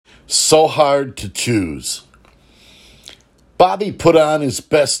So hard to choose. Bobby put on his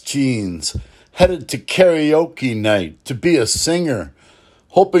best jeans, headed to karaoke night to be a singer.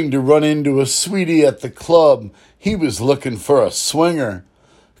 Hoping to run into a sweetie at the club, he was looking for a swinger.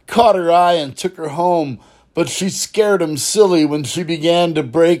 Caught her eye and took her home, but she scared him silly when she began to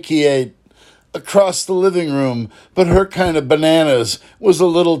brachiate across the living room, but her kind of bananas was a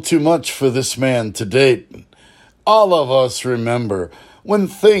little too much for this man to date. All of us remember when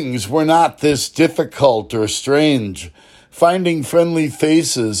things were not this difficult or strange. Finding friendly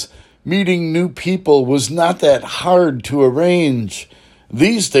faces, meeting new people was not that hard to arrange.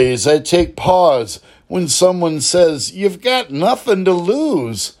 These days I take pause when someone says, "You've got nothing to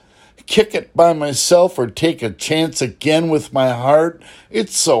lose." Kick it by myself or take a chance again with my heart.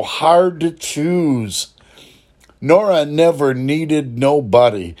 It's so hard to choose. Nora never needed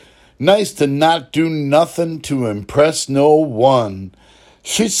nobody. Nice to not do nothing to impress no one.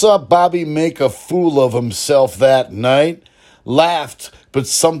 She saw Bobby make a fool of himself that night. Laughed, but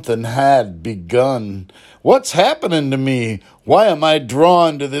something had begun. What's happening to me? Why am I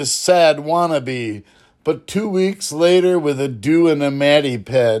drawn to this sad wannabe? But 2 weeks later, with a dew and a matty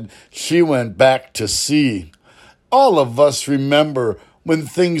pad, she went back to sea. All of us remember when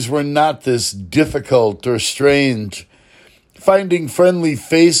things were not this difficult or strange. Finding friendly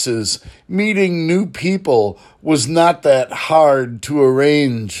faces, meeting new people was not that hard to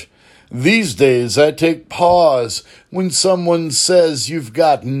arrange. These days I take pause when someone says you've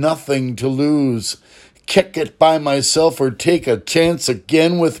got nothing to lose. Kick it by myself or take a chance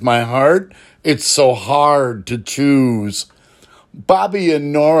again with my heart. It's so hard to choose. Bobby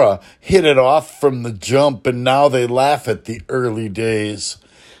and Nora hit it off from the jump, and now they laugh at the early days.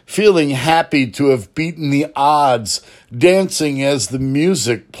 Feeling happy to have beaten the odds, dancing as the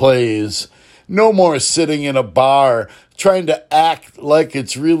music plays. No more sitting in a bar, trying to act like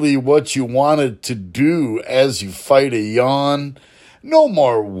it's really what you wanted to do as you fight a yawn. No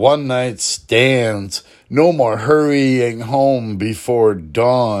more one-night stands, no more hurrying home before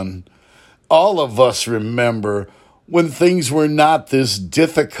dawn. All of us remember when things were not this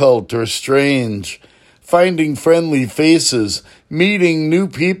difficult or strange. Finding friendly faces, meeting new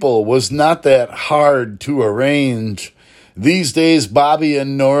people was not that hard to arrange. These days, Bobby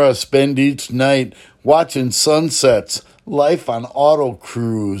and Nora spend each night watching sunsets, life on auto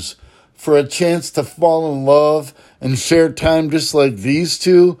cruise. For a chance to fall in love and share time just like these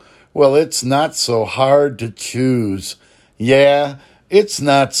two, well, it's not so hard to choose. Yeah, it's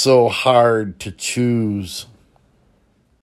not so hard to choose.